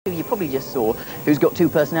You probably just saw who's got two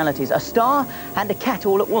personalities, a star and a cat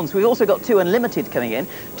all at once. We've also got two Unlimited coming in,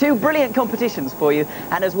 two brilliant competitions for you,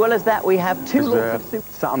 and as well as that we have two lots of soup.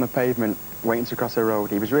 Sat on the pavement waiting to cross the road.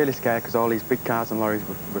 He was really scared because all these big cars and lorries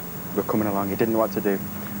were coming along. He didn't know what to do.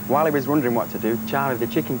 While he was wondering what to do, Charlie the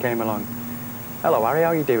chicken came along. "Hello Harry, how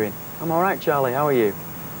are you doing?" "I'm all right, Charlie, how are you?"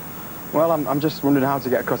 "Well, I'm just wondering how to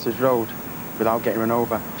get across this road without getting run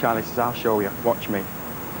over." Charlie says, "I'll show you, watch me."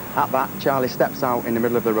 At that, Charlie steps out in the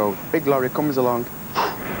middle of the road. Big lorry comes along,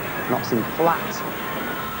 knocks him flat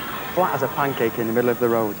as a pancake in the middle of the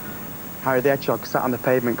road. Harry the Hedgehog sat on the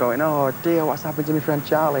pavement going, "Oh dear, what's happened to my friend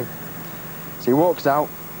Charlie?" So he walks out,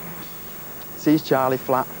 sees Charlie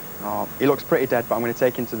flat. "Oh, he looks pretty dead, but I'm going to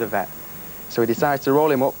take him to the vet." So he decides to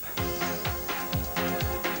roll him up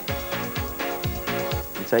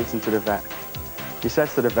and takes him to the vet. He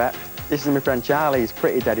says to the vet, "This is my friend Charlie, he's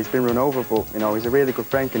pretty dead, he's been run over, but, you know, he's a really good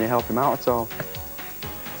friend, can you help him out at all?"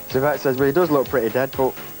 So the vet says, "Well, he does look pretty dead,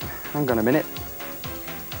 but hang on a minute.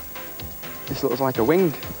 This looks like a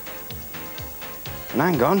wing. And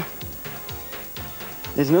hang on,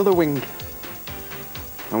 there's another wing.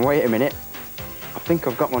 And wait a minute, I think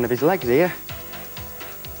I've got one of his legs here.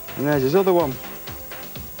 And there's his other one."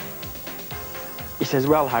 He says,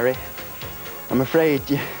 "Well, Harry, I'm afraid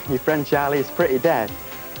your friend Charlie is pretty dead.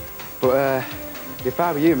 But if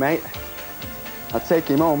I were you, mate, I'd take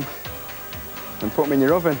him home and put him in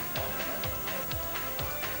your oven."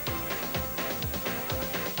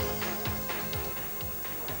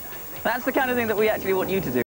 That's the kind of thing that we actually want you to do.